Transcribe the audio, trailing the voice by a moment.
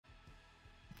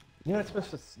You know it's supposed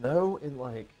to snow in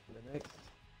like the next,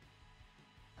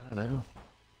 I don't know,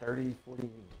 30, 40, an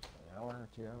hour or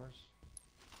 2 hours.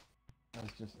 I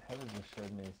was just, Heather just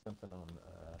showed me something on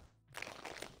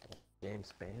Game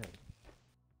Span.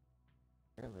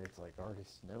 Apparently it's like already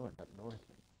snowing up north.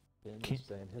 Ben was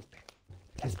saying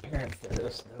his parents said it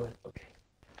was snowing. Okay,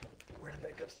 where did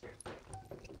that go?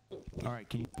 All right,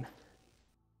 can you?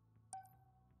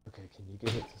 Okay, can you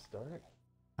get it to start?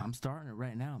 I'm starting it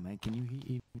right now, man. Can you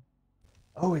hear?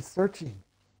 Oh, it's searching.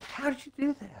 How did you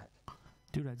do that?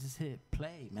 Dude, I just hit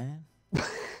play, man. I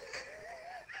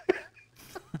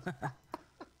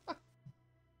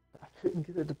couldn't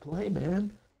get it to play,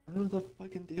 man. I don't know what the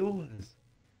fucking deal was.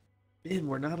 Ben,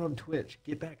 we're not on Twitch.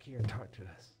 Get back here and talk to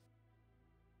us.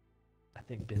 I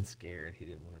think Ben's scared. He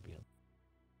didn't want to be on.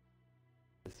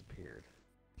 Disappeared.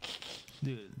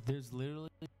 Dude, there's literally.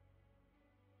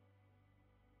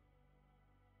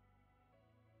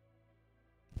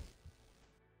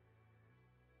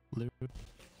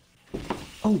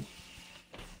 Oh!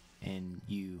 And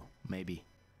you, maybe.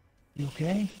 You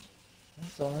okay? I'm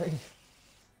sorry.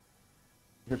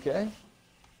 You okay?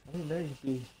 I didn't know you'd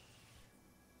be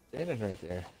standing right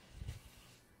there.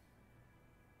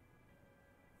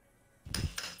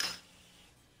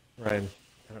 Ryan,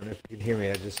 I don't know if you can hear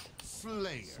me. I just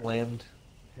slammed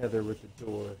Heather with the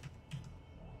door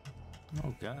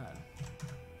Oh, God.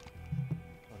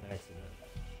 on accident.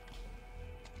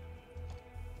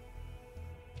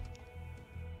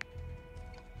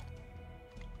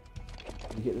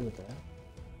 You get in the bath?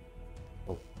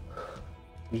 Oh.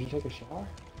 Did you take a shower?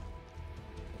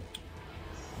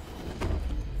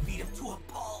 Feed him to a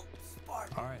pulp,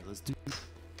 Spartan. All right, let's do.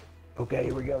 Okay,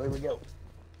 here we go, here we go.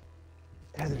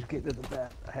 Heather's getting to the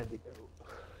bath. I had to go.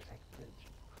 Take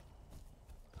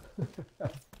a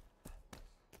pitch.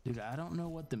 Dude, I don't know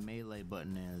what the melee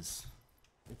button is.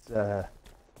 It's, I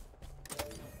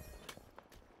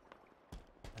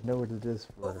know what it is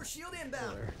for. Overshield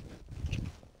inbound.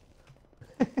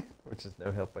 Which is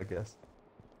no help, I guess.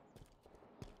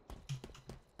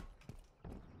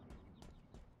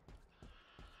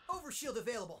 Overshield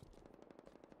available.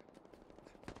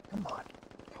 Come on.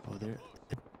 Oh, there.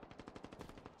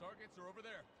 Targets are over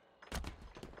there.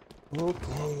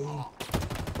 Okay.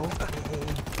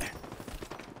 Okay.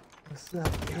 What's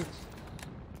up, bitch?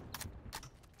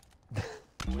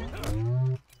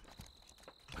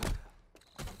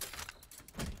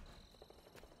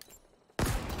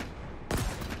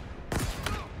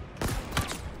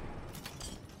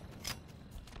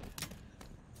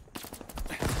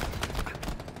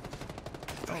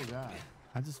 Oh God!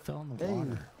 I just fell in the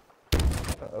water.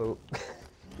 Uh-oh.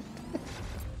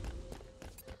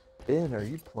 Ben, are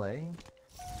you playing?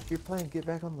 If you're playing, get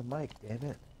back on the mic, damn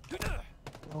it. What's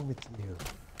wrong with you?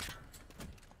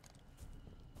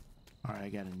 All right, I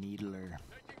got a needler.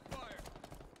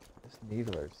 This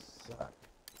needler sucks.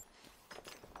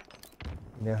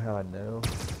 You know how I know?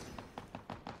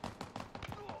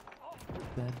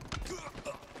 That.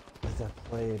 Because I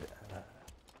played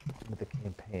with the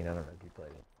campaign. I don't know if you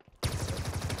played it.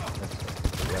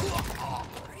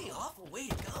 Pretty awful way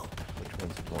to go. Which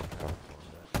one's more powerful?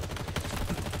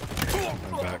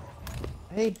 I'm back.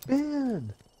 Hey,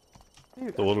 Ben!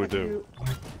 Dude, So what do we do? I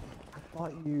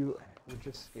thought you were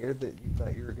just scared that you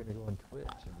thought you were going to go on Twitch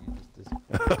and you just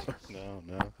disappeared.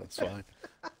 No, that's fine.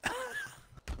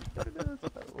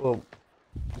 Well,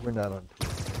 we're not on Twitch.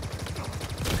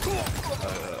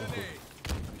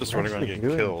 Just running around getting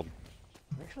killed.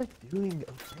 We're actually doing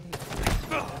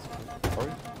okay. Are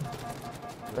we?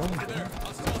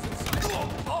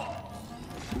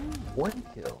 One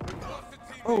kill.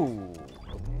 Oh!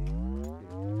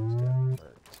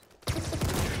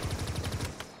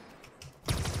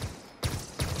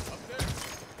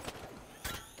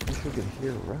 I wish we could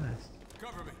hear Russ.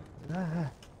 Cover me.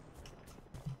 Ah.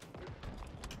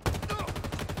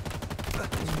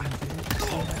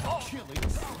 Killing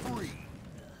spree.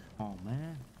 Oh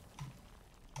man.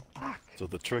 So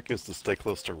the trick is to stay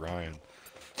close to Ryan.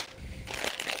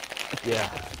 Yeah.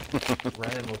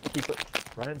 Ryan will keep it.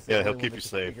 Ryan's the Yeah, only he'll one keep that you can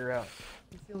safe. figure out.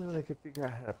 He's the only one that can figure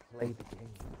out how to play the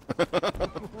game.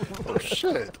 Oh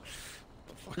shit!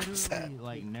 What the fuck is that? Literally,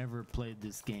 like never played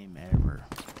this game ever.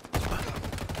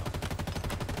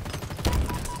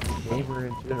 Gamer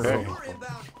in general. Door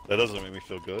inbound. That doesn't make me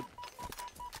feel good.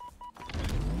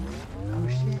 Oh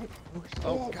shit! Oh shit!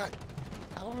 Oh god!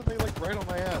 How are they like right on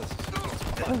my ass?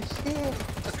 Oh shit!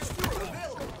 Destroyer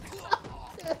available.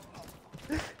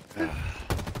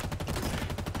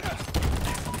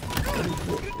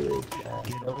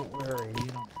 Don't worry. You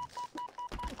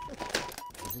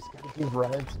just gotta give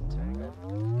Ryan some time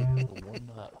to warm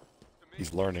up.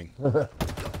 He's learning.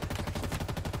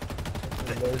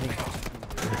 Loading.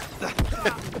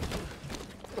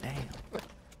 Damn.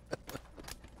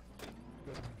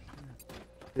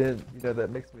 Then, you know, that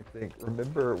makes me think,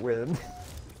 remember when,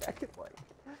 back in like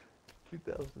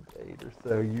 2008 or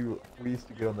so, we used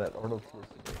to go on that Arnold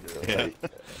Schwarzenegger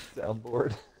like,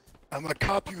 soundboard. I'm a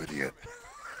cop, you idiot.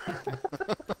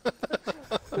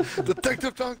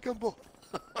 Detective John Kimball.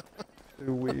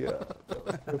 We, that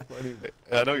was so funny.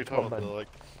 I know you're talking about, like,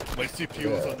 my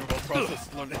CPU is under process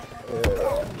learning.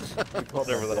 We called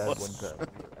Whatever my that dad was. one time.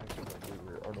 We were acting like we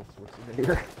were Arnold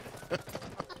Schwarzenegger.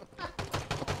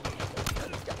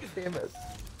 God damn it.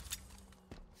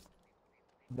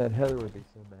 Man, Heather would be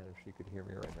so mad if she could hear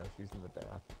me right now. She's in the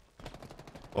bath.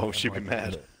 Oh, she'd be like,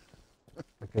 mad.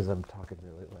 Because I'm talking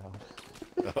really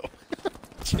loud. Oh.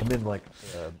 I'm in like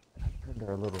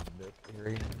our little nook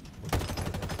area.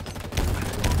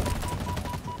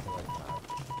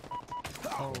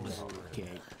 Oh, okay.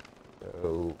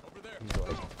 So he's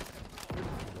like,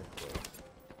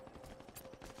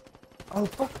 oh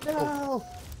fuck no!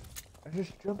 I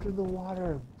just jumped in the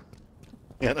water.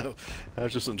 Yeah, no. I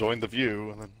was just enjoying the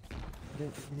view, and then...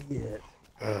 An idiot.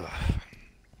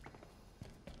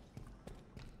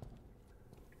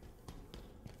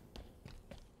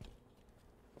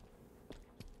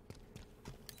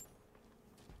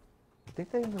 I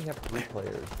think they only have 3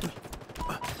 players.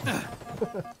 Damn.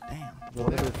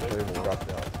 One of those players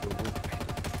dropped out.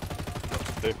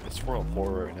 So It's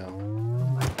 4-on-4 right now. oh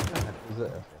my god, is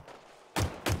it? Okay.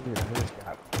 Dude, I just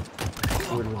got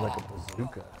scored with like a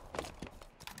bazooka.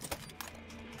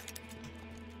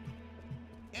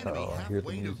 Enemy Uh-oh, I hear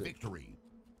the halfway to music. victory.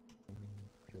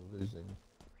 You're losing.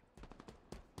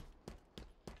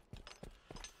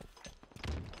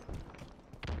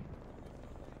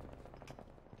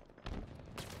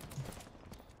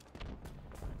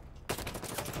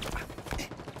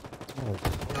 Oh,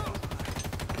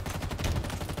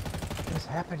 what is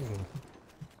happening?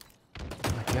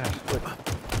 Oh my gosh, look,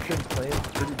 I've been playing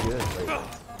pretty good lately.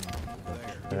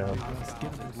 Yeah, Let's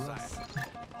get him, Russ.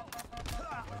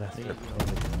 that's it.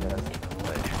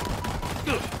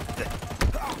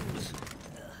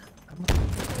 I'm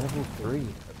level 3,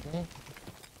 okay?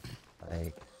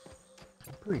 Like,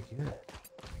 I'm pretty good.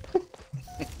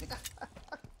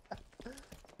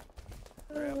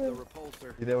 Grab the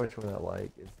repulsor. You know which one I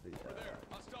like? It's the,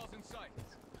 Hostiles in sight.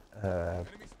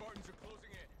 Enemy Spartans are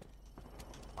closing in.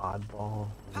 oddball.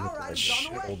 You All get to, right, like, it's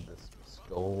on the way. hold this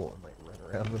skull and like run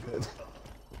around with it.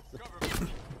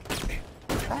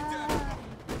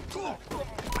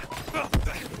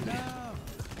 No!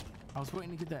 I was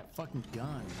waiting to get that fucking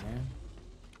gun, man.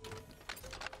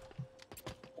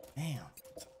 Damn.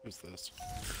 Who's this?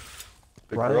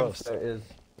 Big Ryan, Rust. so is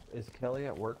Kelly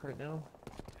at work right now?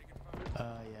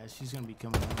 Yeah, she's gonna be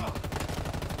coming home.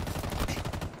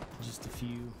 Just a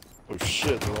few. Oh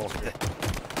shit, they're all here.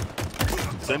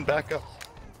 Send back up.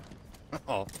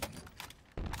 Oh,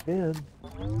 Ben,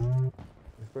 you're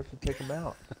supposed to take him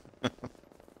out.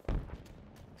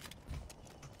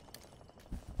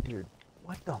 Dude,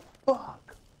 what the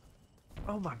fuck?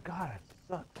 Oh my god, it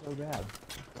sucks so bad.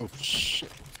 oh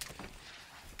shit.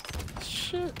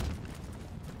 Shit.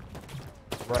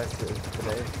 Right, so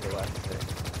today is the last day.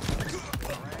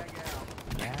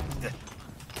 Yeah.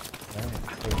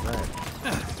 Hey, Ryan,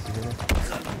 you hear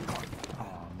that?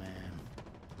 Oh man.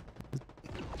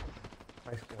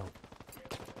 Nice go.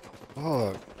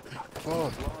 Fuck.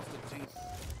 Fuck. Lost a team.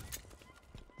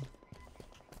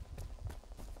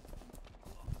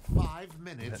 5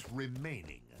 minutes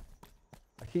remaining.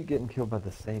 I keep getting killed by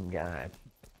the same guy,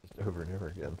 just over and over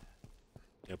again.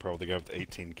 Yeah, probably the guy with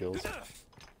 18 kills.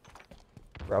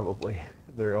 Probably.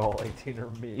 They're all 18 or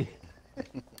me.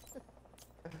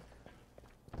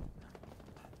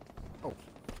 Oh,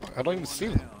 fuck, I don't even see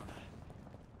them.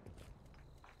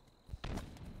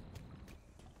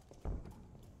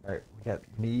 Alright, we got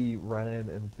me, Ryan,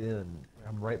 and Ben.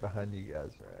 I'm right behind you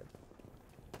guys,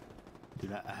 right?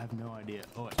 Dude, I have no idea.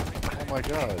 Oh, Oh my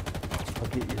god. I'll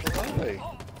get your stuff. Hey.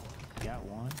 I got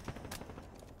one.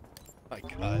 My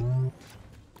god.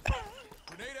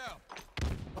 Grenade out.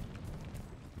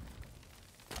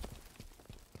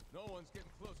 No one's getting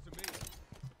close to me.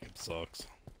 Game sucks.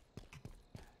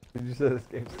 Did you say this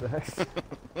game sucks?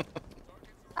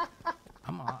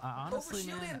 I honestly,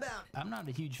 Overshield man, inbound. I'm not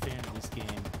a huge fan of this game.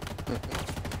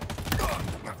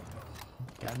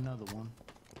 Got another one.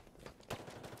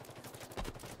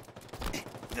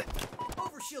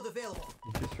 Overshield available.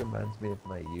 It just reminds me of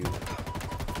my youth.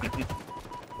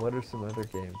 What are some other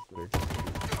games that are just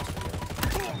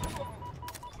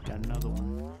Got another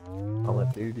one. Call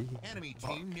of Duty? Enemy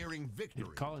team nearing victory.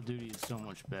 Dude, Call of Duty is so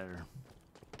much better.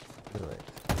 Really?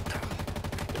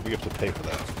 We have to pay for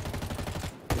that.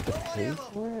 You have to pay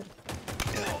for it?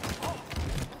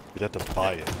 We'd have to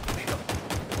buy it.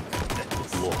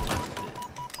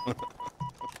 Look.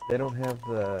 They don't have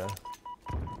the...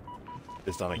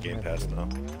 It's not a Game Pass now.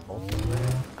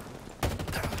 multiplayer?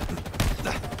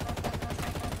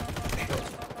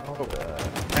 Oh,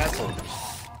 asshole.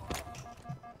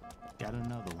 Got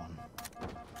another one.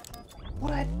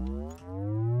 What?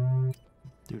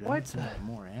 Dude, I What? need some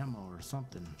more ammo or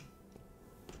something.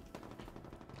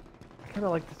 I kind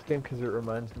of like this game because it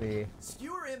reminds me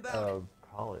Skewer inbound. of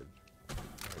college.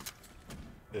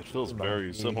 It feels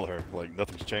very similar, like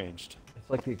nothing's changed. It's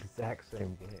like the exact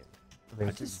same game. I mean, I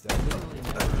it's just exactly really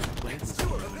never played this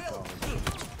game in college.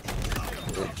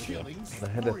 Killing I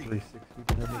had a spree.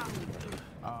 360 to have it.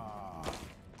 Ah,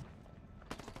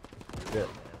 Shit.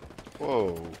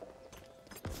 Whoa.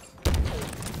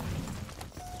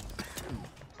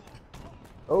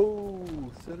 Oh,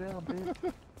 sit down,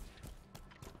 bitch.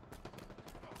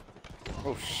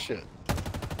 Oh shit.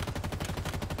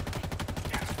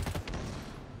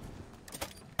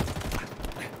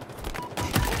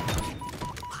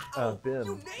 Ben,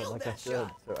 You so nailed like I that said,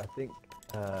 shot. so I think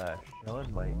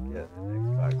Sean might get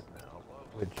an Xbox now,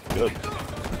 which Good.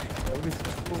 that would be so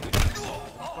cool.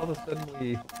 All of a sudden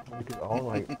we could all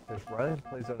like, because Ryan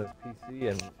plays on his PC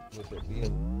and with it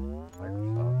being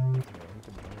Microsoft, you know, he can play on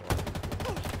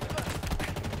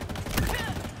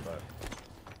his but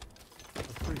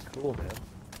it's pretty cool, man.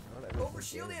 Not everything's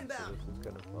Overshield games, inbound. So this is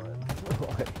kind of fun.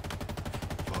 Like,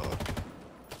 Fuck.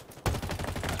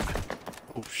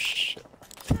 Oh shit.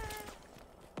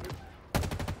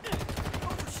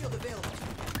 Overshield available.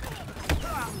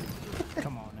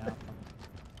 come on now.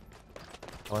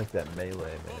 I like that melee,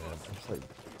 man. It's like,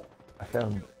 I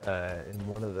found in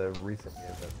one of the recent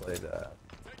games I played, you got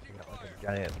like a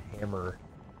giant hammer,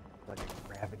 like a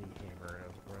gravity hammer, and I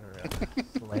was running around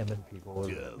slamming people.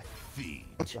 Defeat.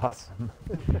 It's awesome.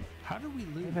 How do we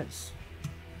lose? It's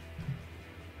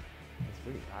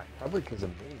sweet. Probably because of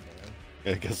me, man.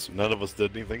 I guess none of us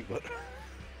did anything, but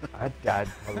I died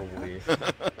probably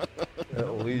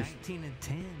at least. 19 and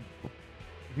 10.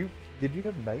 Did you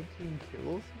have 19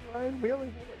 kills, Ryan? We only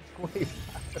had like 25.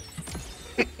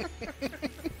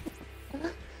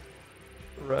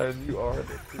 Ryan, you are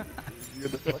the team. You're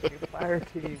the fucking fire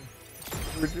team.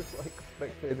 We're just like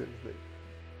spectators that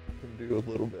can do a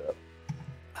little bit.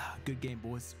 Ah, good game,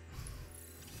 boys.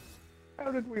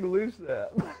 How did we lose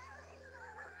that?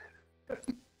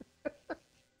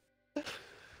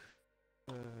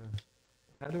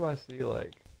 How do I see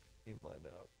like team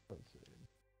lineup? Let's see.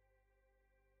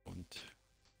 one, two.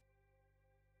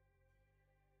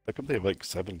 How come they have like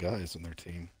 7 guys in their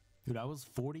team? Dude, I was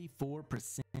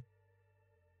 44%.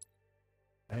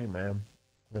 Hey man, I'm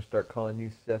gonna start calling you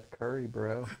Seth Curry,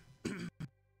 bro.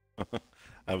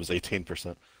 I was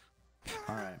 18%.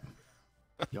 All right.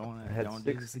 Y'all wanna, I had y'all wanna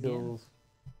do 6 this again? skills.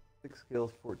 6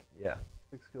 skills, 14. Yeah,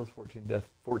 6 skills, 14 death,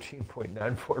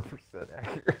 14.94%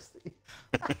 accuracy.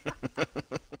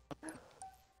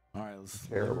 All right, let's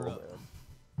Terrible, load her man.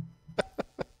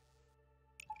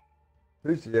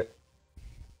 up.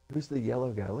 Who's the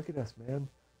yellow guy? Look at us, man.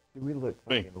 Dude, we look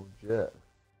Me. fucking legit.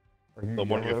 Are you I'm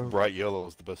wondering yellow? if bright yellow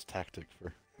is the best tactic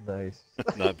for Nice.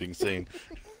 not being seen.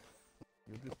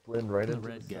 You just blend right The into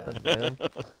red the guy. sun, man.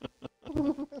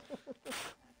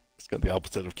 It's got the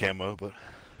opposite of camo, but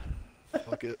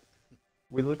fuck it.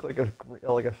 We look like a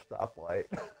stoplight.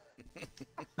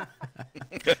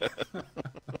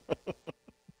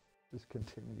 Just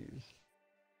continues.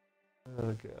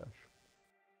 Oh gosh.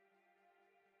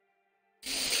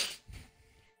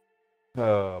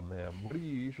 Oh man, what do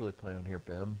you usually play on here,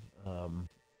 Ben?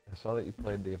 I saw that you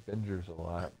played the Avengers a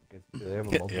lot. Do they have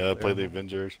a Yeah, I play the multiplayer?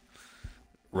 Avengers.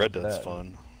 Red Dead's That-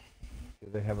 fun. Do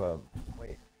they have a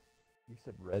wait? You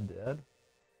said Red Dead?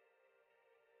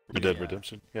 Red Dead Yeah.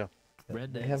 Redemption, yeah.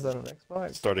 Red They Dead. have that on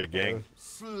Xbox? Started a gang. I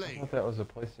Slay. thought that was a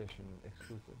PlayStation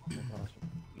exclusive. That's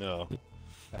awesome. No.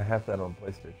 I have that on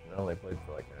PlayStation. I only played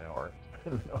for like an hour. I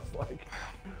was like,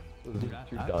 this is Dude,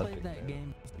 too I daunting, played that man.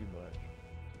 game. Too much.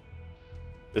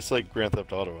 It's like Grand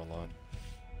Theft Auto Online.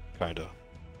 Kinda.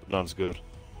 But not as good.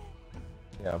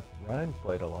 Yeah, Ryan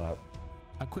played a lot.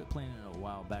 I quit playing it a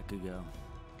while back ago.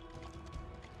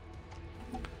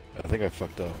 I think I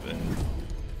fucked up.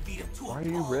 Beat him to Why a are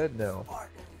you pulp, red now? Spartan.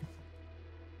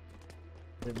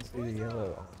 Didn't see the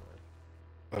yellow on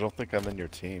I don't think I'm in your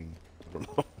team. I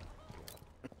don't know.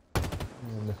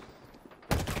 there.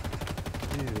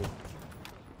 Ew.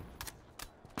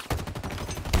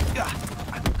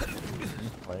 Are you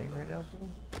playing right now, Phil?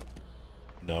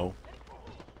 No.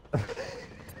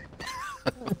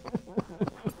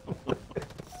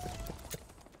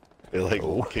 It like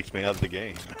Oh. kicked me out of the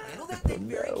game. Handle that thing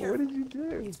very No, carefully. what did you do?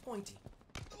 It's pointy.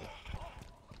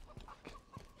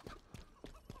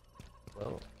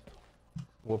 Well,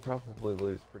 we'll probably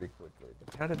lose pretty quickly.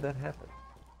 But how did that happen?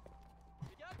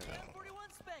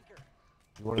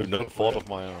 You want Through no fault of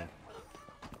my own.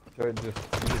 So it just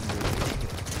you didn't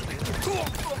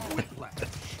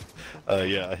do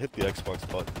Yeah, I hit the Xbox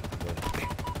button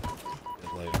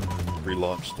and like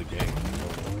relaunched the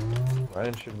game.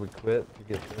 Ryan, should we quit to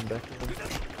get them back in?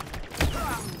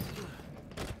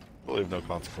 We'll leave no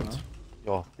consequence.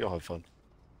 Y'all have fun.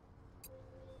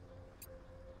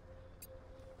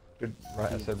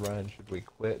 I said, Ryan, should we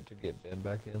quit to get Ben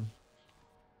back in?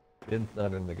 Ben's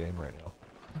not in the game right now.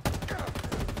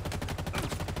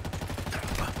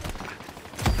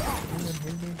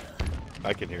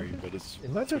 I can hear you, but it's.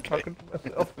 Am I just talking to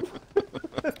myself?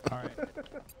 Alright.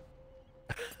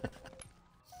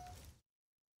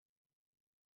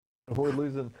 We're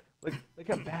losing. Look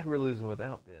how bad we're losing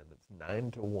without Ben. It's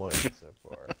 9-1 so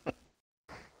far.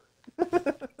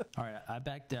 Alright, I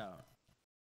backed out.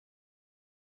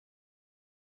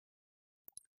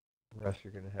 Russ,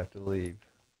 you're gonna have to leave.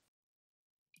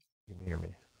 You can hear me.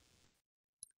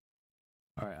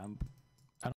 Alright, I don't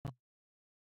know.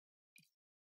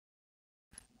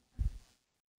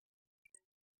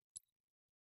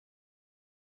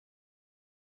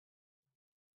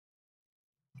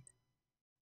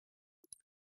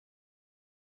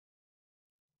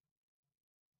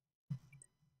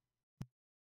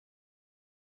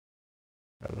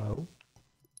 Hello?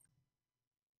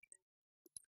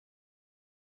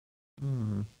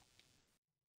 Hmm.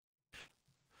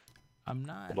 I'm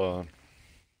not. Hold on.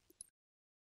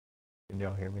 Can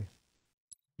y'all hear me?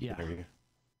 Yeah. Hear you.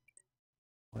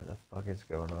 What the fuck is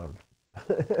going on?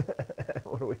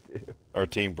 What do we do? Our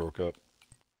team broke up.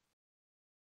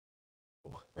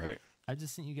 Right. I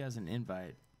just sent you guys an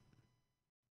invite.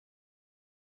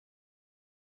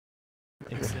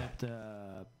 Except,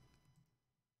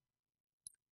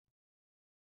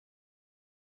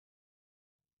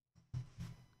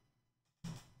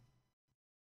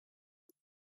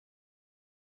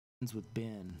 friends with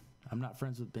Ben. I'm not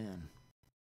friends with Ben.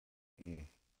 Mm.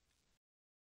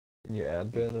 Can you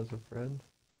add Ben as a friend?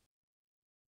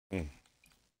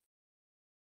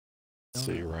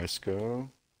 See Rysco.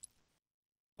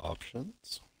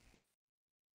 Options.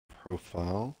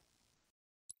 Profile.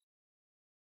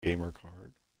 Gamer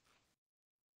card.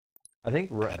 I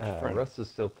think Add friend. Russ is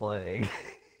still playing.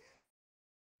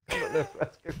 I don't know if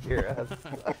Russ can hear us.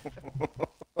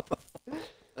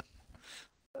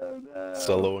 Oh no.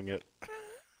 Soloing it.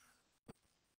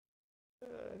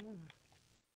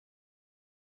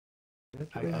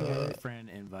 I got a friend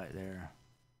invite there.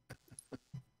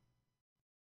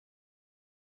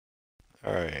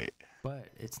 Alright. But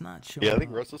it's not showing. Yeah, I think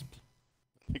up. Russ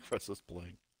is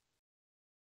playing.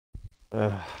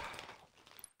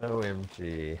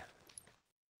 OMG.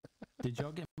 Did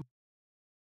y'all get?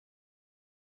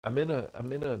 I'm in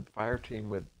a fire team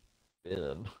with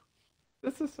Ben.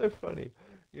 This is so funny.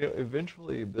 You know,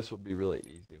 eventually this will be really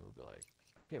easy. We'll be like,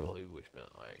 I can't believe we spent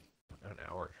like an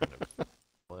hour trying to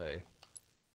play.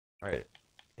 Alright.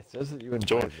 It says that you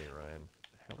invited me, Ryan.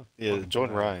 How the Yeah, fuck join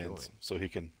did I Ryan's join? so he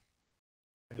can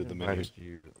do the I menus. invited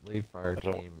you. Leave fire I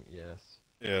don't- team, yes.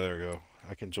 Yeah, there we go.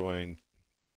 I can join.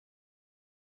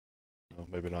 No,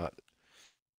 maybe not.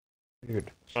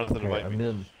 Dude. Jonathan, Okay, invite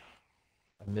me.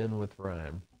 I'm in with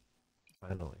Ryan.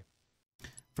 Finally.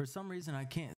 For some reason, I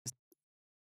can't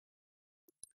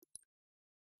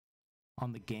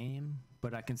on the game,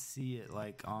 but I can see it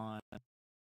like on.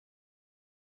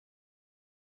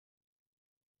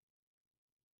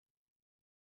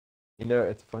 You know,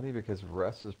 it's funny because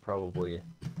Russ is probably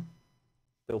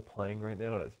still playing right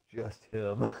now, and it's just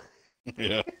him.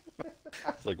 Yeah.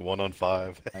 It's like 1 on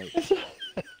 5.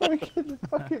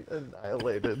 fucking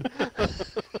annihilated.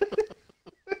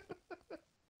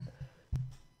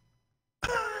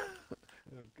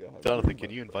 Oh, God. Jonathan,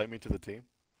 can you invite me to the team?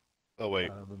 Oh,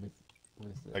 wait. Let me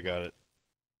see. I got it.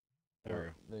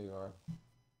 There we There you are.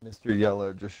 Mr.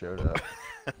 Yellow just showed up.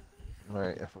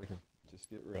 Alright, if we can just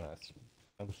get Russ.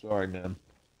 I'm sorry, man.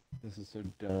 This is so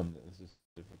dumb that this is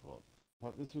difficult. I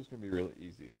thought this was going to be really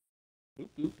easy. Boop,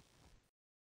 boop.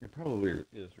 It probably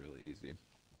is really easy.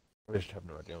 I just have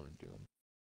no idea what I'm doing.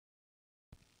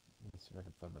 Let's see if I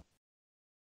can find my...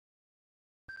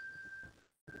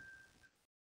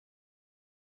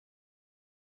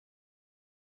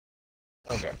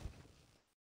 Okay.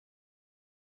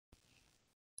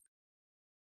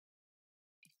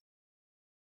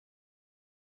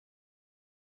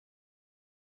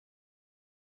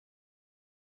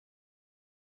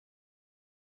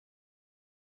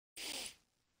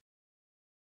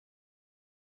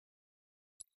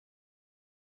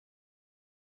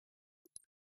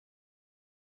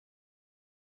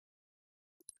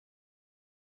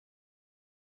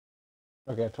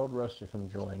 Okay, I told Russ to come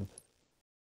join.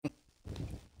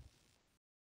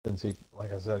 Since he,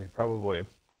 like I said, he probably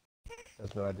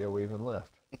has no idea we even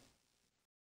left.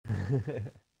 Probably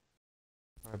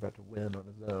about to win on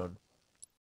his own.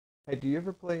 Hey, do you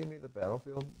ever play any of the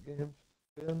Battlefield games,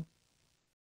 Ben?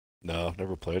 No, I've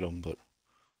never played them, but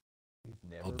You've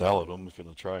never I'll download played them if you're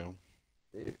gonna try them.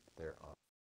 Dude, they're awesome.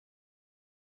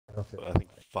 Battlefield. I think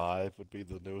 5 would be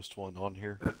the newest one on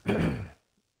here.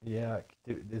 Yeah,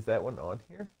 dude, is that one on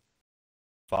here?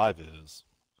 5 is.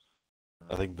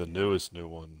 I think the newest new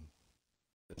one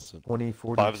is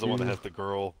 2042. 5 is the one that has the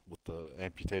girl with the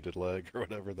amputated leg or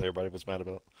whatever that everybody was mad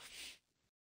about.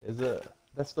 Is it?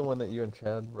 That's the one that you and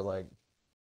Chad were like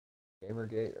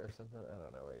Gamergate or something? I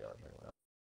don't know what y'all are talking about.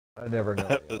 I never know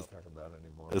what y'all are talking about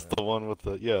anymore. It's Man. the one with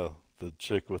the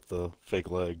chick with the fake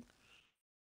leg.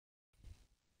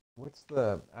 What's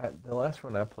the last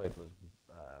one I played was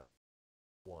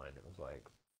one. It was like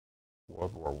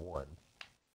World War One.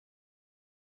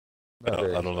 I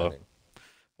don't know.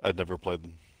 I'd never played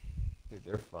them. Dude,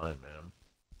 they're fun, man.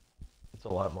 It's a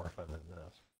lot more fun than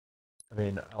this. I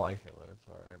mean, I like it when it's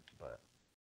alright, but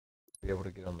be able to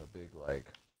get on the big like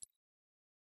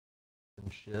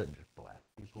and shit and just blast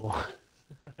people.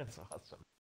 That's awesome.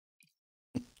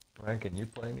 Ryan, can you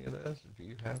play any of this? Do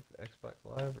you have Xbox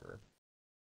Live or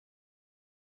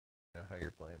you know how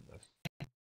you're playing this?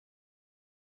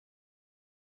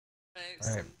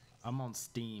 Alright. I'm on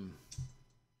Steam.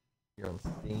 You're on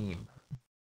Steam.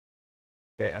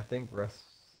 Okay, I think Russ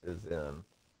is in.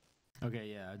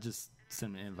 Okay, yeah, I just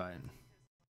sent an invite.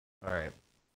 Alright.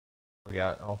 We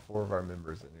got all 4 of our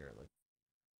members in here.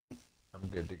 I'm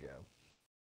good to go.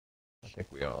 I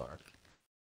think we all are.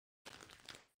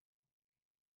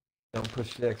 Don't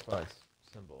push the Xbox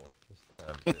symbol this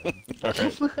time.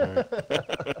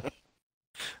 Alright.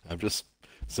 I'm just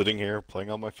sitting here playing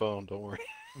on my phone, don't worry.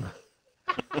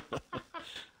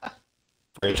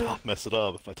 Afraid I'll mess it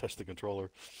up if I touch the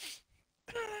controller.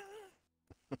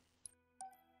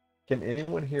 Can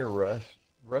anyone hear Russ?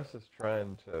 Russ is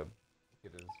trying to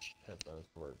get his headphones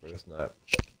to work, but it's not.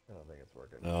 I don't think it's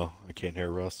working. No, I can't hear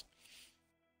Russ.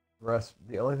 Russ,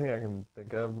 the only thing I can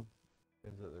think of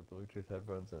is that they're Bluetooth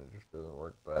headphones and it just doesn't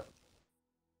work, but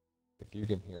if you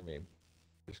can hear me,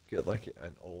 just get like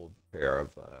an old pair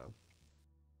of,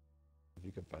 if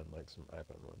you can find like some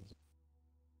iPhone ones,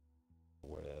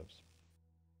 whatevs.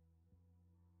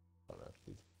 I don't know if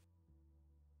these.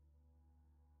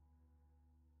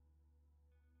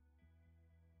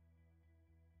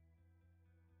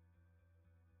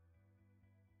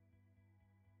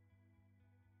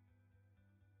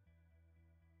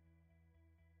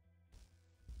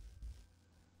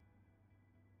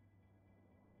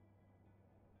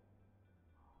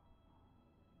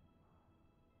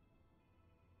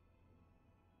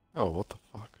 Oh, what the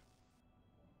fuck?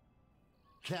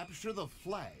 Capture the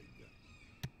flag.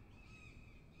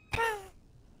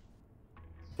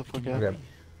 What the fuck Okay. happened?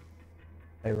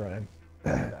 Hey Ryan,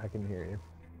 I can hear you.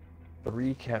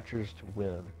 3 captures to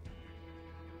win.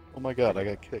 Oh my god, I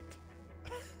got kicked.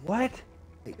 What?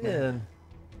 Ben?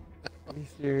 Are you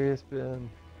serious, Ben?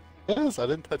 Yes, I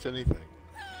didn't touch anything.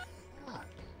 Oh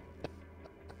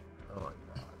my god.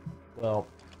 Well,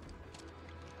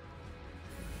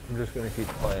 I'm just gonna keep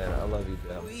playing. I love you,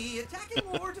 Ben. We attacking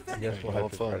or I defending? guess we'll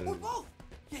have to try Or to, both?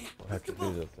 Yeah, we'll have to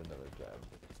do this another time.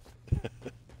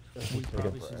 This We is taking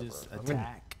probably should forever. just I'm gonna-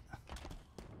 attack.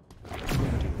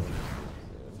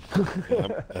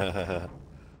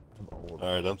 I'm old.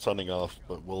 Alright, I'm signing off,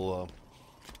 but we'll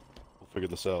figure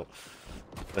this out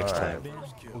next Alright. time. Ben,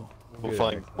 We'll do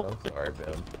find. it next time. I'm sorry,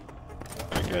 Ben.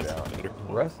 Alright, Get guys. out. Later.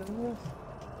 Russ in this?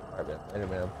 Alright, Ben. Later,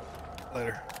 man.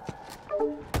 Later.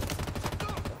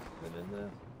 Been in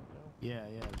this? yeah,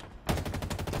 yeah. I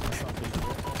saw Big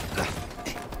Red.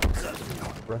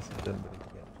 Russ is in, but he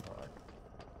can't talk.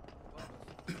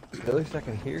 At least I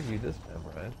can hear you this time,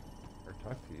 Ryan. Or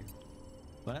talk to you.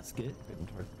 Well, that's good.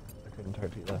 I couldn't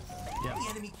talk to you last time. Yeah. The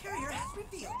enemy carrier has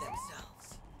revealed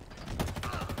themselves.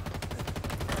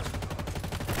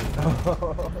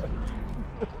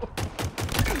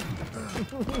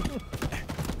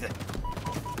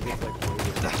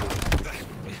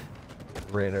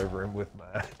 Ran over him with my.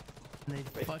 And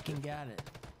they fucking got it.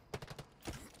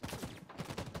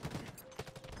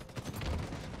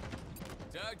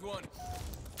 Tagged one.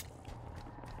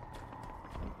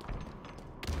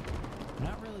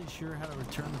 Not really sure how to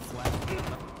return the flag.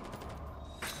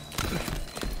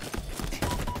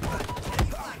 Enemy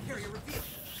flag carrier revealed.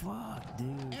 Fuck,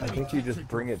 dude. I think you just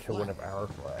bring it to one of our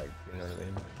flags. You know what I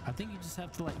mean? I think you just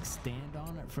have to like stand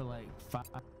on it for like 5.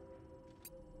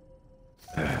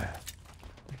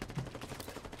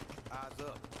 Eyes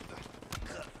up.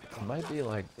 It might be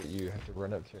like that you have to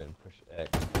run up to it and push X.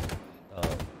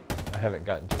 I haven't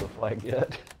gotten to the flag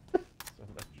yet, so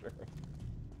I'm not sure.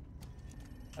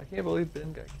 I can't believe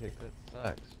Ben got kicked. That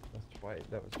sucks. That's twice.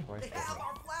 That was twice. They have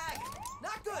our flag!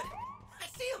 Not good! I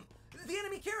see him! The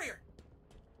enemy carrier!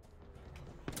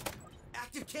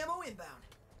 Active camo inbound.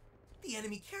 The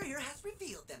enemy carrier has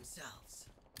revealed themselves.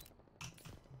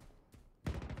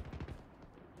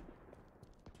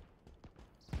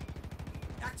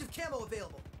 Active camo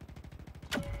available.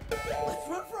 Let's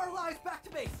run for our lives back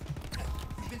to base.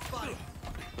 We've been spotted.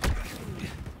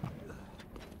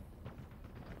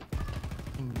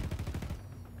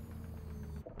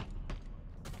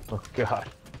 Oh God.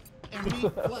 Enemy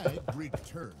flag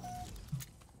returned.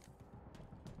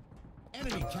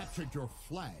 Enemy captured your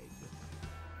flag.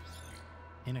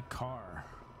 In a car.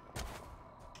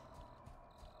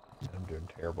 I'm doing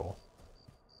terrible.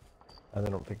 I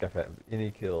don't think I've had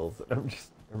any kills. I'm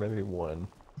just, or maybe one.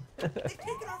 They've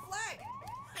taken our flag.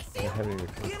 I see I him. haven't even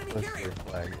The enemy close to carrier. your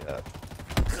flag yet.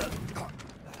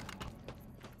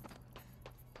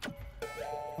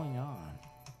 What's going on?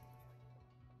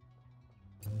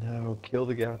 No, kill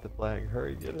the guy with the flag.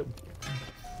 Hurry, get him.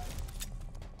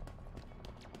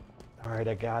 Alright,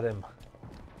 I got him.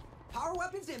 Power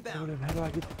weapons inbound. How do I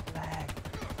get the flag?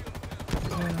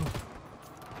 No.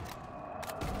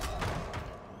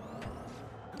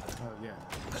 Oh yeah.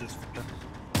 Just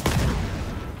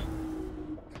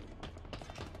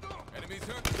Enemies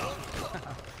hurt.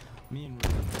 me and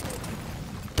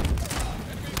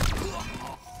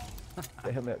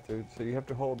Damn that, dude. So you have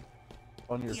to hold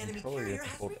on your The enemy controller, you carrier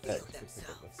have to hold has X revealed to pick up the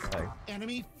themselves. flag.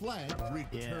 Enemy flag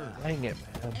returned. Dang it,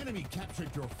 man. Enemy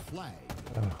captured your flag.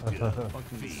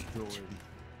 fucking destroyed.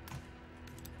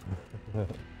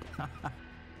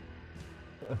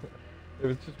 It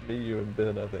was just me, you, and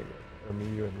Ben, I think. Or me,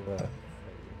 you, and Russ.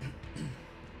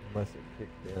 Unless it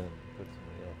kicked in and put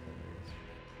somebody else in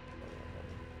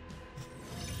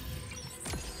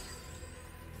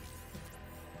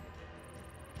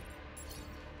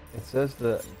there. It says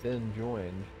that Ben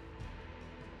joined.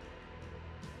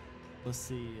 Let's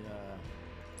see.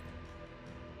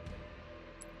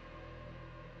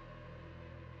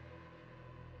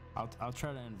 I'll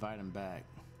try to invite him back.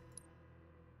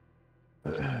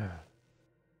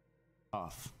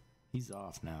 Off. He's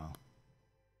off now.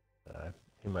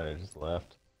 He might have just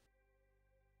left.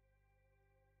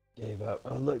 Gave up.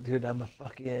 Oh, look, dude, I'm a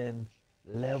fucking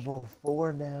level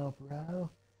 4 now, bro.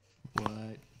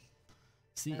 What?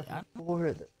 See, Level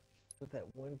 4 with that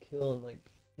one kill and like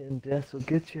 10 deaths will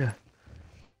get you.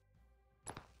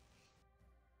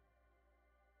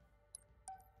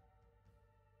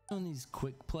 on these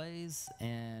quick plays,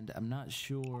 and I'm not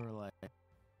sure, like...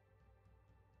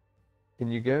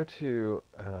 Can you go to,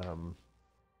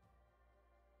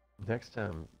 next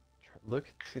time, look,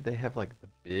 see, they have, like, the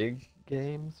big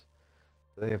games.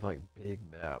 They have, like, big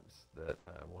maps that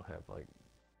will have, like,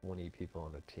 20 people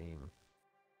on a team.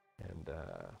 And,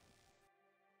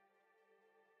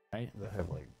 Right? they'll have,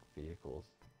 like, vehicles.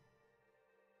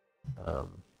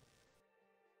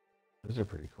 Those are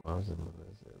pretty cool. I was in one of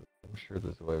those. I'm sure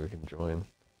there's a way we can join.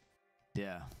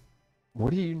 Yeah.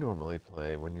 What do you normally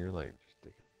play when you're, like,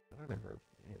 just, I don't ever,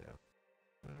 you know.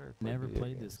 I don't ever play Never video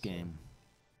played this games,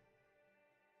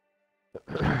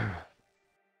 game. so.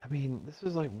 I mean, this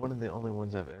is like one of the only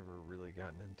ones I've ever really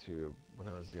gotten into when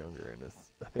I was younger, and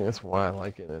I think that's why I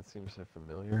like it. And it seems so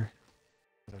familiar.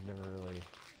 But I've never really.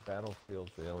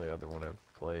 Battlefield's the only other one I've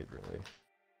played really.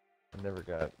 I never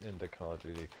got into Call of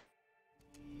Duty.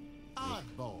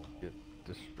 Oddball. Get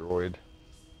destroyed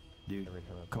Dude, every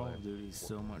time I Call play. of Duty is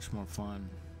so much more fun.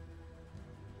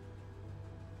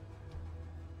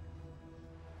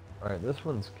 All right, this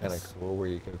one's kind of cool where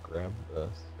you can grab the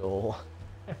skull.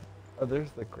 Oh,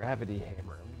 there's the gravity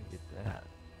hammer. I'm gonna get that.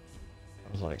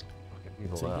 I was like, fucking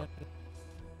people So you up. got-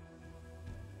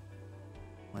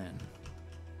 When?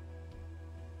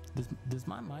 Does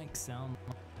my mic sound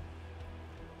like...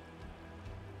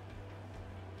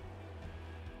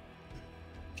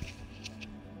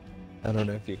 I don't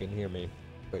know if you can hear me,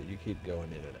 but you keep going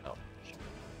in and out.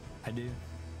 I do?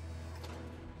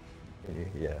 Can you,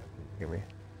 yeah, can you hear me?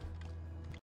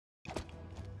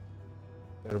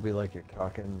 It'll be like you're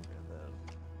talking, and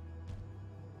then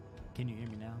Can you hear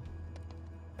me now?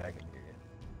 I can hear you.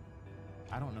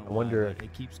 I don't know I wonder why, if- but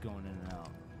it keeps going in and out.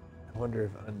 I wonder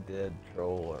if Undead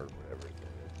Troll or whatever his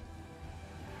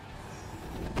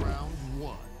name Round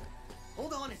one.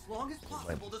 Hold on as long as is.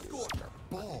 possible to score.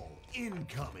 Ball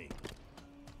incoming.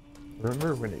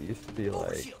 Remember when it used to be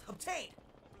like, Overshield obtained.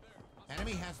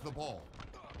 Enemy has the ball.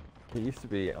 it used to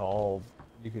be all,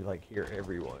 you could like hear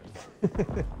everyone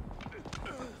in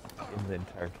the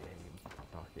entire game.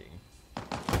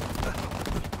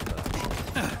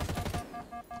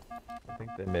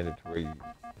 think they made it to where you.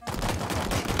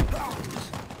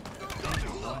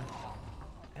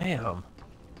 Damn.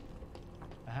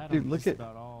 I had Dude, them look just at-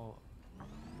 about all.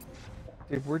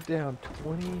 Dude, we're down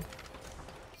 20.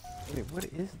 Wait, what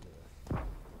is this?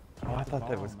 Oh, I the thought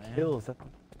that ball, was man. kills. That's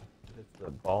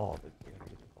the ball. That you gotta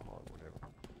get the ball or whatever.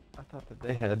 I thought that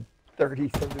they had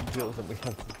 30-something kills and we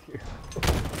had 0.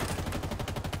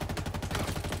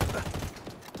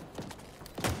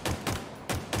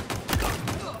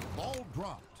 Ball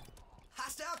dropped.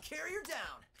 Hostile carrier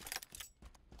down.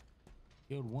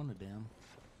 Killed one of them.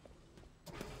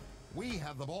 We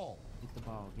have the ball. Get the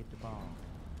ball. Get the ball.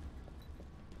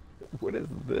 What is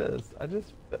this? I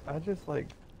just like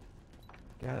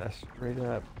got a straight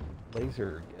up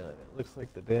laser gun. It looks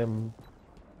like the damn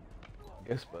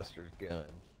Ghostbusters gun.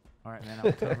 All right, man.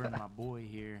 I'm covering my boy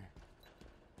here.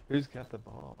 Who's got the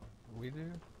ball? We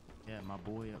do? Yeah, my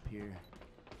boy up here.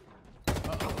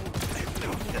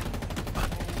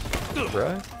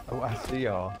 Bruh? Oh, I see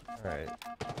y'all. Alright.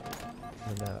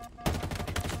 Coming up.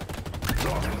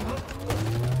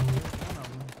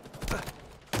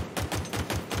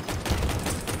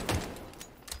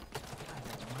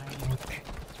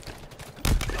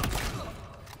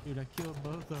 Dude, I killed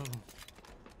both of them.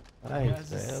 Nice, Guys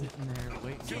just man. sitting there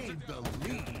waiting. Gained the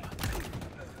lead.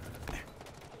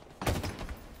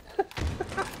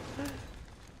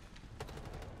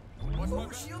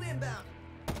 Over shield inbound.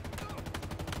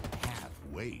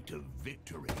 Halfway to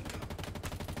victory.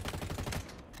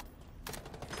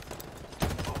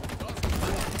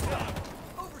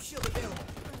 Over shield available.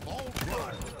 Ball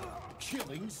dropped.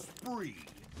 Killing spree.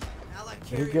 Allied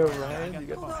There you carrier go, down. Ryan.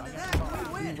 You Hold got on to that.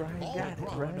 We win. Ryan Ball got it,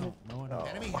 dropped. Ryan. No, no.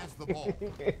 Enemy has the ball.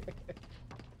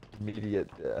 Immediate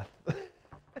death.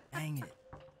 Dang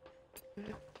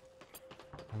it.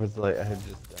 I was like, I had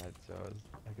just died, so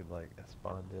I could like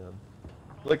spawned in.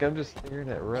 Look, I'm just staring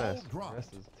at Russ. dropped.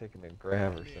 Russ is taking a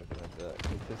grab or something like that.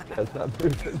 'Cause this guy's not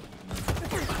moving.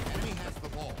 Enemy has the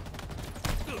ball.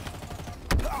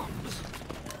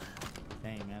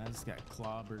 Dang, man. I just got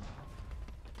clobbered.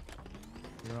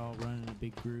 We're all running a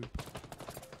big group.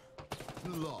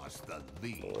 Lost the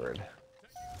lead. Lord.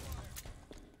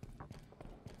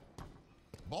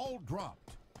 Ball dropped.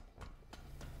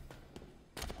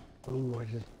 Ooh, I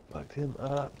just fucked him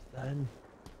up, son.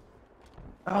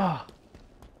 Ah!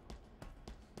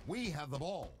 We have the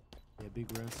ball. Yeah, Big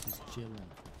Russ is chilling.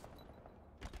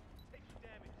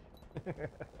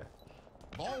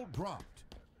 Ball dropped.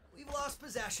 We've lost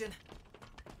possession.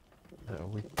 No,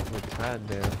 we're tied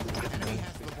down. Enemy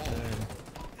has the ball.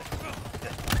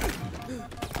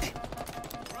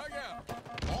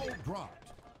 Ball dropped.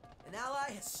 An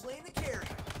ally has slain the carrier.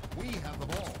 We have the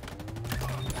ball.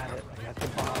 Got it. I got the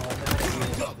ball.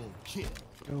 Double kill.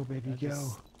 Go, baby, I go.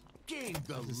 just- Gained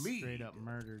the I just lead. straight up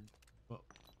murdered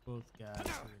both guys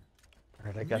here.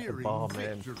 Alright, I got the Nearing ball,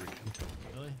 man. victory.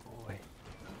 Really? Boy.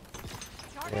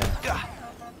 Yeah. Yeah,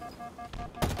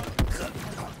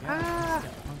 I just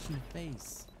got punched in the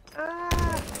face.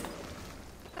 I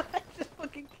just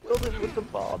fucking killed him with the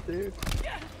ball, dude.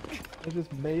 I just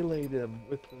meleeed him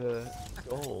with the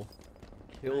goal.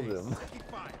 Killed him.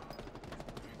 Alright,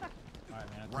 man. I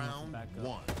think Round back up.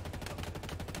 1.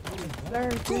 There,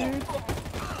 dude.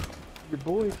 Your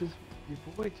boy just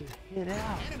hit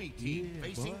out. Enemy team Yeah,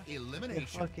 facing boy. The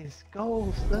elimination. fucking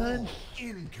skull, son.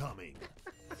 Incoming.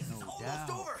 This is No almost doubt.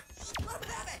 over. Let him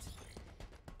have it.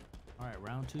 Alright,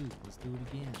 round 2. Let's do it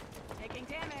again. Taking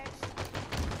damage.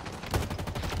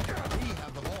 We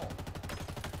have the ball.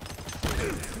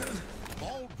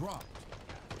 Ball dropped.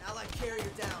 Allied carrier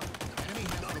down. Enemy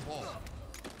has the ball.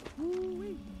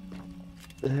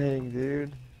 Dang,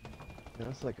 dude.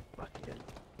 That's like a fucking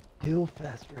kill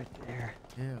fest right there.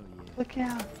 Hell yeah. Look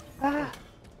out. Ah.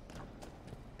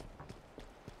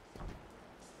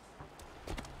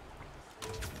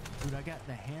 Dude, I got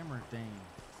the hammer thing.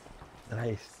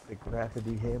 Nice. The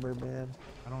gravity hammer, man.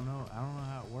 I don't know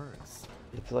how it works.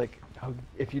 It's like,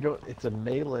 if you don't, it's a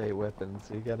melee weapon,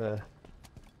 so you gotta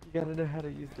know how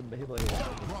to use the melee weapon.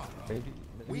 dropped. Maybe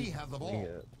We have the swing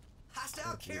ball. it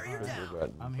Hostile with the carrier trigger down.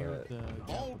 button, I'm here with but- the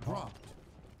Ball dropped.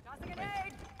 Tossing a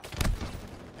nade.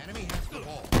 Enemy has the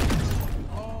ball.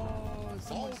 Oh,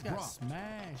 someone just got dropped.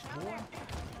 smashed, boy.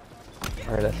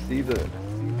 Alright, I see the.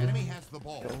 Enemy has the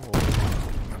ball. Oh,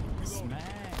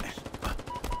 Smash.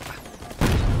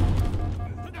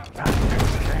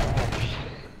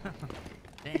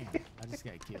 Damn, I just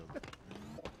got killed.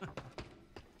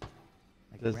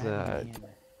 Like Does, gravity hammer.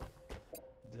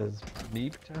 Does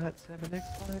Meep Tots have an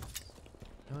Xbox?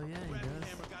 Oh yeah, he does.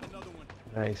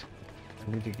 Nice.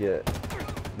 I need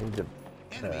to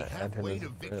Enemy add him halfway as to a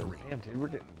friend. victory. Damn, dude, we're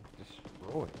getting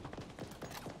destroyed.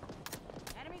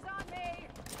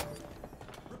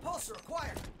 Closer,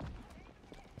 acquired.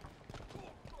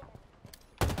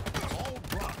 Ball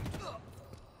dropped.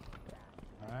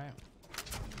 All right.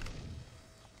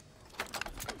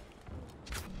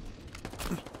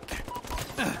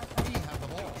 We have the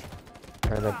ball.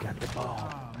 Alright, I've got the ball.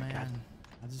 Oh man,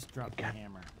 I just dropped the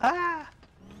hammer. Ah!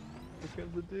 Here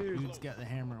comes the dude. Dude's got the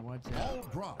hammer. Watch Ball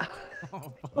out. dropped.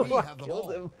 Oh, We I have the killed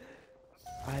ball. him.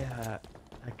 I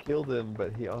killed him,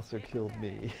 but he also killed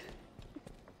me.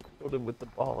 Killed him with the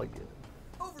ball again.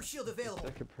 Overshield available.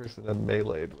 Second person I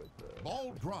meleeed with the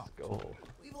Ball dropped. skull.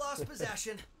 We've lost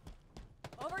possession.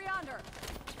 Over yonder.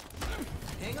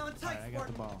 Hang on all tight, right, I got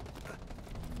the Spartan. ball.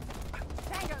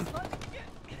 Tango's look.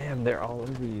 Damn, they're all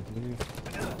over you, dude. Ball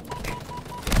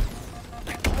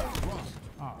dropped.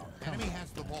 Oh, come Enemy on.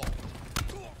 has the ball.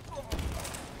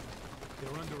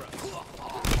 They're under us.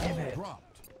 Damn Ball it. dropped.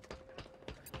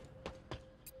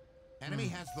 Enemy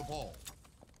has the ball.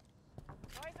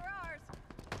 Toys are ours.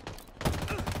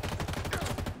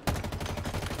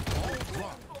 Ball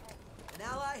dropped. An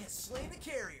ally has slain the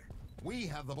carrier. We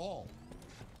have the ball.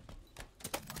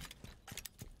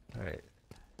 Alright.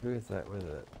 Who is that with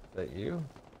it? Is that you?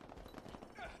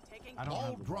 Taking. I don't Ball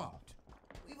have the ball. dropped.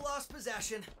 We've lost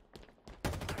possession.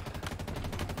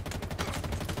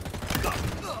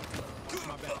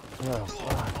 Oh,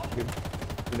 fuck. Dude.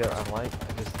 You know, I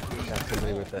just got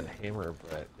somebody with that hammer,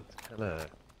 but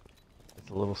it's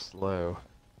a little slow.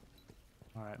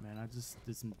 All right, man. I just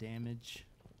did some damage.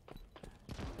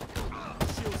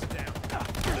 Shields down.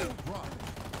 Ball dropped.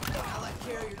 Allied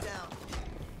carrier down.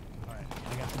 All right,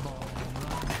 I got the ball.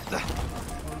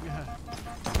 Oh god,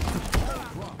 Ball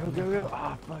dropped. Go, go, go.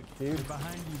 Ah, fuck, dude. they're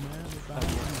behind you, man. They're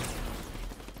behind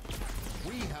you.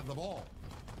 We have the ball.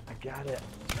 I got it.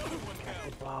 Got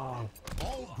the ball.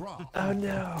 Ball dropped. Oh,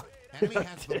 no. Enemy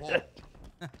has the ball.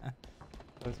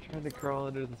 I was trying to crawl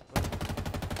under this button.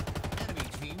 Enemy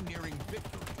team nearing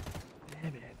victory.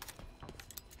 Damn it.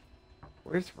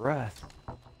 Where's Russ?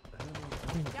 I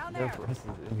don't Down know if there. Russ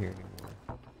is in here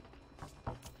anymore.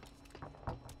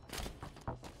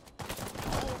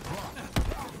 Ball dropped.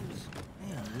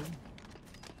 Damn, dude.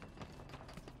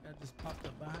 That just popped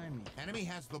up behind me. Enemy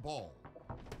has the ball.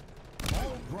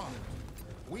 Ball dropped.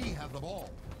 We have the ball.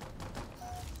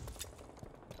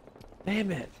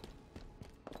 Damn it.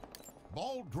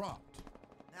 Ball dropped.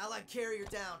 An allied carrier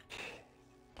down.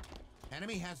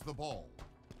 Enemy has the ball.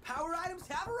 Power items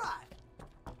have arrived.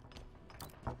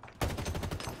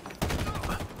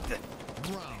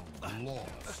 Round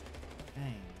lost.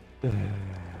 Dang.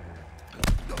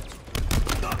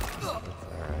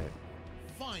 Alright.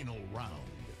 Final round.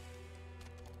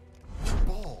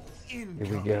 Ball incoming.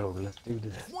 Here we go. Let's do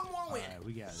this. One more All win. right,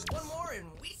 we got this. One more and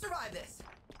we survive this.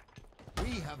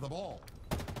 We have the ball.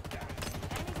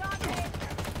 Enemies on me.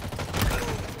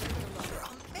 You're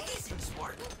amazing,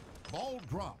 Spartan. Ball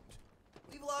dropped.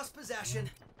 We've lost possession.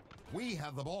 We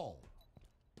have the ball.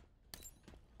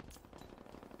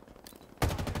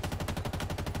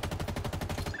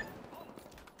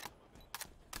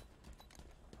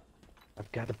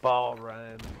 I've got the ball,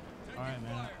 Ryan. All right,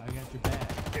 man. I got your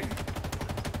back.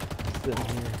 Sitting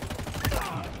here.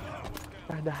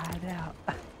 Trying to hide out.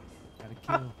 Got a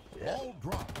kill. Ball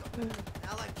dropped.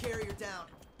 Allied carrier down.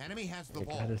 Enemy has the They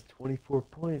ball. got us 24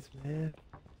 points, man.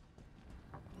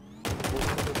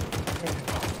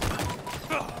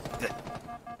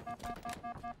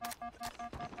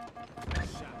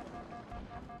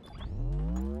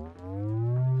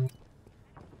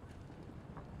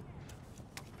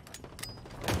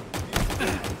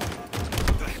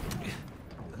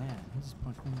 Oh man, he just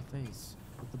punched me in the face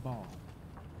with the ball.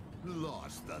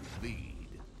 Lost the lead.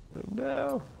 Oh,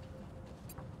 no.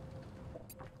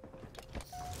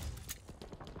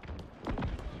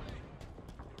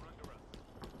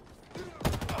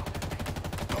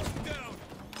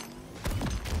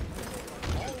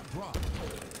 Ball dropped.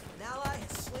 An ally has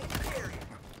slain the carrier.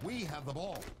 We have the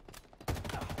ball.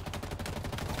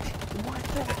 What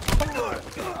the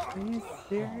fuck? Are you Oh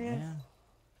serious? man,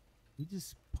 we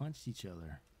just punched each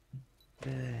other.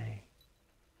 Dang.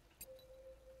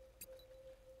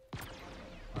 All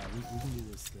right, we can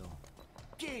do this still.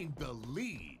 Gained the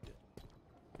lead.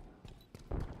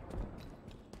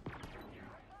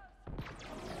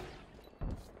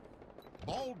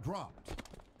 Ball dropped.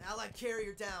 An allied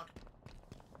carrier down.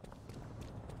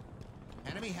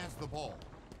 Enemy has the ball.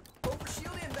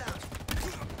 Overshield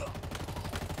inbound.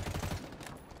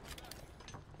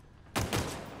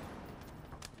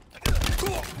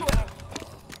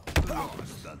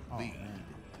 Lost the Oh lead. man.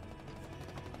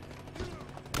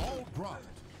 Ball dropped.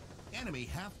 Enemy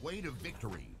halfway to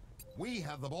victory. We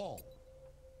have the ball.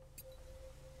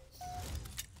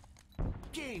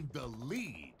 gained the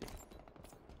lead.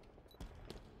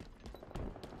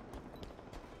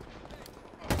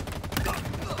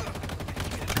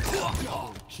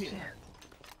 Double kill.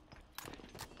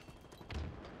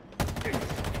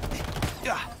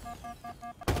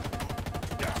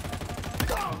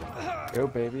 Go,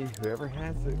 baby. Whoever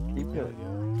has it, keep it.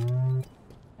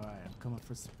 Alright, I'm coming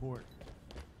for support.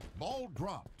 Ball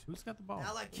dropped. Who's got the ball?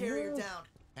 Allied carrier down.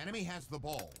 Enemy has the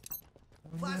ball.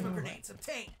 Plasma grenades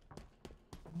obtained.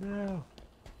 No.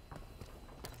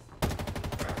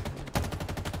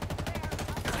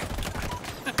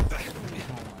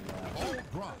 Ball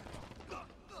dropped.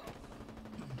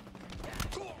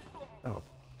 Oh,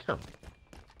 come.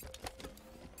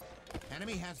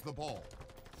 Enemy has the ball.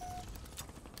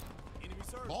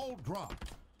 Ball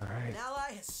dropped. All right. An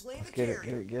ally has slain Let's the get it,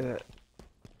 carrier. get it, get it.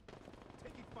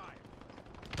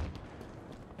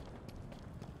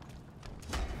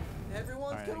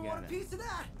 Everyone's Alright, gonna I want a got it. piece of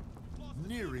that.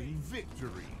 Nearing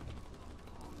victory.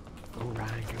 Go,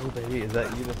 Ryan, go, baby. Is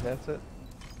that you that has it?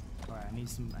 Alright, I need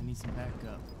some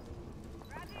backup.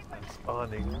 I'm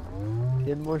spawning.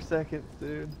 10 more seconds,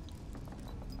 dude.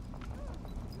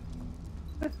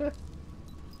 Oh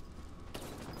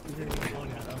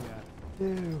god, oh god.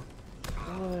 2,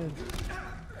 1.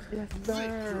 Yes,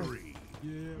 sir. Victory.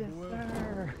 Yes,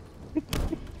 sir.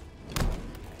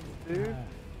 Dude,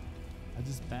 I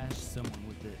just bashed someone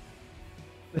with it.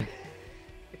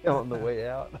 on the way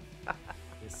out.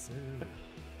 Yes, sir.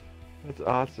 That's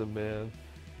awesome, man.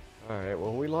 All right,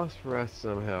 well, we lost for us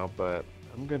somehow, but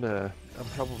I'm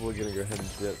probably gonna go ahead and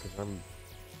dip because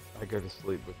I go to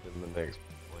sleep within the next,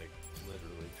 like,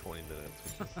 literally 20 minutes,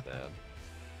 which is sad.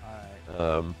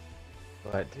 Alright.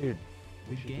 But dude,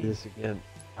 we should do this again.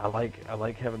 I like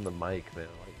having the mic, man.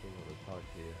 I like being able to talk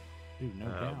to you. Dude, no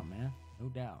doubt, man. No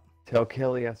doubt. Tell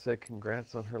Kelly I said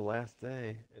congrats on her last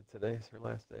day. And today's her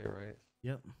last day, right?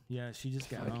 Yep. Yeah, she just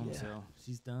got Fuck home, yeah. so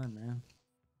she's done, man.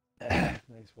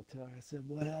 Nice. Well, tell her I said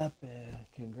what up, man.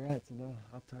 Congrats, and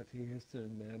I'll talk to you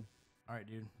soon, man. Alright,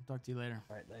 dude. I'll talk to you later.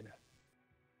 All right, later.